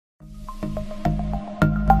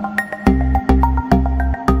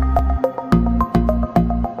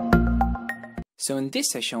So in this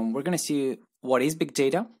session, we're going to see what is big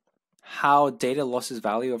data, how data loses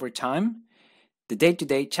value over time, the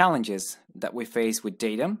day-to-day challenges that we face with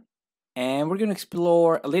data, and we're going to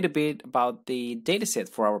explore a little bit about the dataset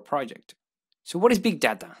for our project. So what is big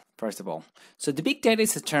data, first of all? So the big data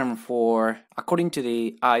is a term for, according to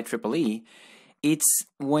the IEEE, it's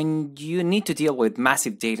when you need to deal with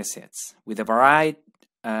massive data sets with a varied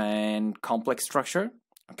and complex structure,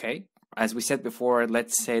 okay? As we said before,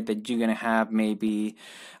 let's say that you're going to have maybe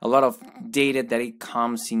a lot of data that it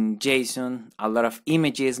comes in JSON, a lot of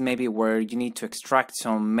images maybe where you need to extract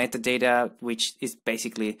some metadata, which is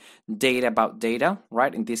basically data about data,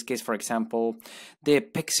 right? In this case, for example, the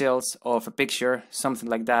pixels of a picture, something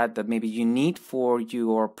like that, that maybe you need for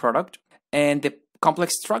your product. And the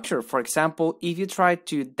complex structure, for example, if you try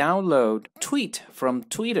to download tweet from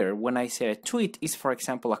Twitter, when I say a tweet is, for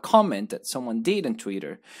example, a comment that someone did on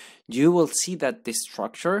Twitter, you will see that the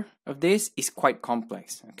structure of this is quite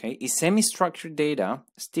complex, okay? It's semi-structured data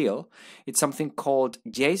still. It's something called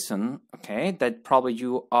JSON, okay, that probably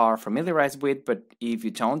you are familiarized with, but if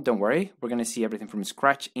you don't worry. We're gonna see everything from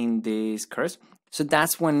scratch in this course. So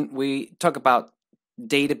that's when we talk about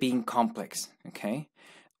data being complex, okay?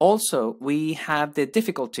 Also, we have the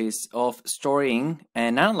difficulties of storing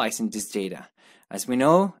and analyzing this data. As we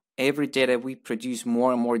know, every data we produce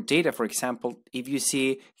more and more data. For example, if you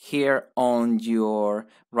see here on your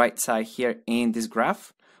right side here in this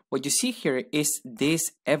graph, what you see here is this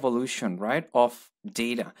evolution, right, of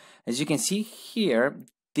data. As you can see here,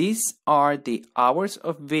 these are the hours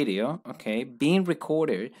of video, okay, being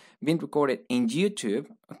recorded in YouTube,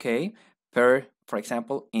 okay, for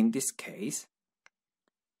example, in this case,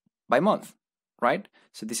 by month, right?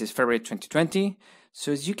 So this is February 2020.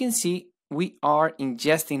 So as you can see, we are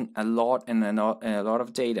ingesting a lot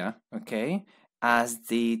of data, okay, as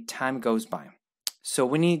the time goes by. So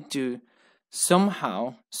we need to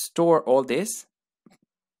somehow store all this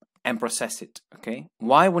and process it, okay?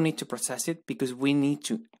 Why we need to process it? Because we need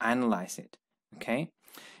to analyze it, okay?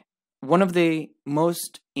 One of the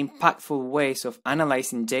most impactful ways of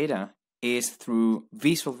analyzing data is through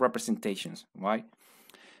visual representations, right?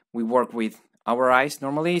 We work with our eyes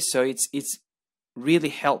normally, so it's really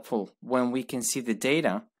helpful when we can see the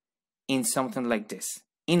data in something like this,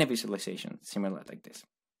 in a visualization similar like this.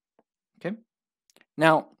 Okay.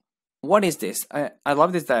 Now, what is this? I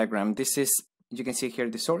love this diagram. This is, you can see here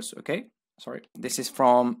the source. Okay. Sorry. This is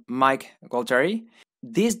from Mike Gualtieri.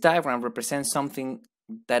 This diagram represents something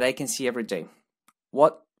that I can see every day.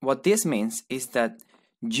 What this means is that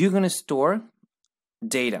you're gonna store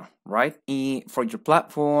data, right, for your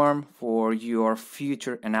platform, for your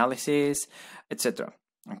future analysis, etc.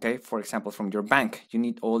 Okay, for example, from your bank, you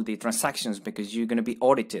need all the transactions because you're going to be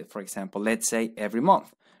audited, for example, let's say every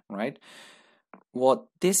month, right? What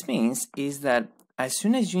this means is that as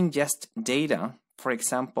soon as you ingest data, for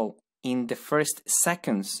example, in the first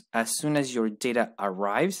seconds, as soon as your data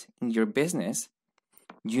arrives in your business,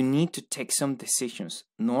 you need to take some decisions.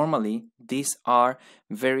 Normally, these are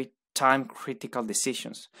very time-critical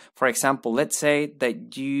decisions. For example, let's say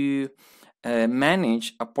that you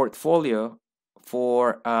manage a portfolio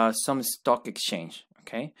for some stock exchange,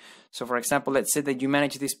 okay? So for example, let's say that you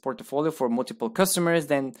manage this portfolio for multiple customers,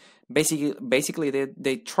 then basically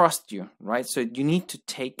they trust you, right? So you need to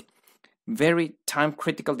take very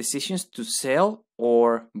time-critical decisions to sell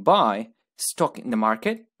or buy stock in the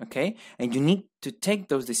market, okay? And you need to take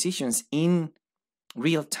those decisions in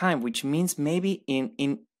real time, which means maybe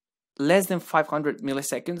in less than 500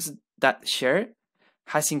 milliseconds, that share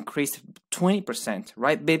has increased 20%,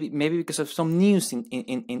 right? Maybe because of some news in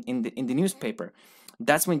the newspaper.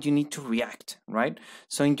 That's when you need to react, right?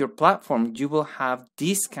 So in your platform, you will have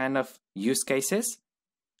these kind of use cases,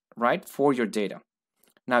 right, for your data.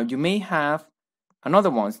 Now, you may have another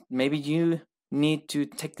one. Maybe you need to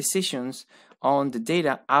take decisions on the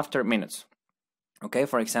data after minutes. Okay,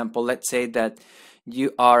 for example, let's say that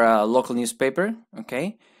you are a local newspaper,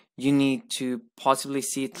 okay? You need to possibly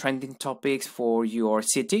see trending topics for your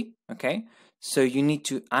city, okay? So you need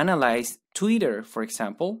to analyze Twitter, for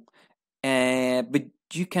example, but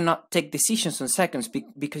you cannot take decisions on seconds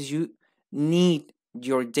because you need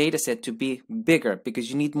your data set to be bigger,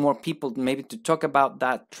 because you need more people maybe to talk about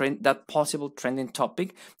that possible trending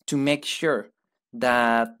topic to make sure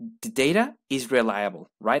that the data is reliable,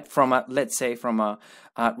 right? From a, let's say, from a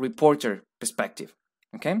reporter perspective,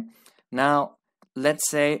 okay? Now, let's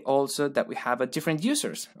say also that we have a different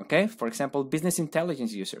users, okay? For example, business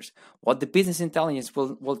intelligence users. What the business intelligence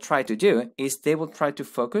will try to do is they will try to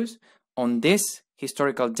focus on this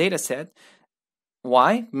historical data set.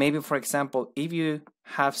 Why? Maybe, for example, if you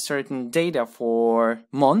have certain data for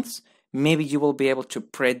months, maybe you will be able to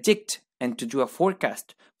predict and to do a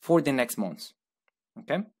forecast for the next months.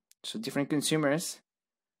 Okay, so different consumers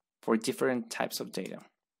for different types of data.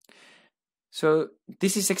 So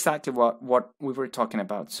this is exactly what we were talking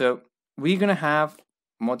about. So we're gonna have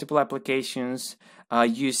multiple applications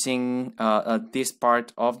using this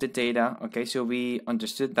part of the data. Okay, so we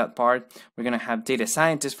understood that part. We're gonna have data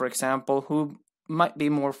scientists, for example, who might be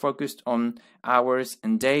more focused on hours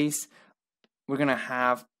and days. We're gonna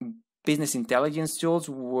have business intelligence tools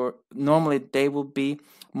where normally they will be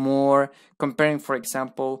more comparing, for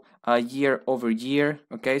example, year over year.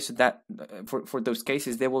 Okay, so that for those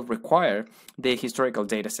cases they will require the historical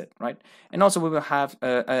data set, right? And also we will have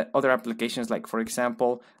other applications like, for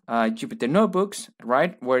example, Jupyter notebooks,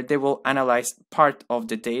 right, where they will analyze part of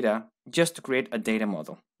the data just to create a data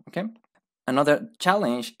model. Okay, another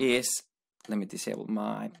challenge is, let me disable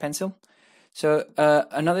my pencil. So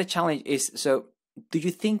another challenge is, so do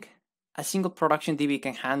you think a single production DB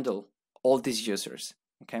can handle all these users?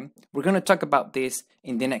 Okay, we're going to talk about this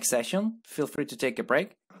in the next session. Feel free to take a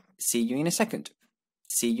break. See you in a second.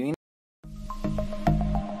 See you in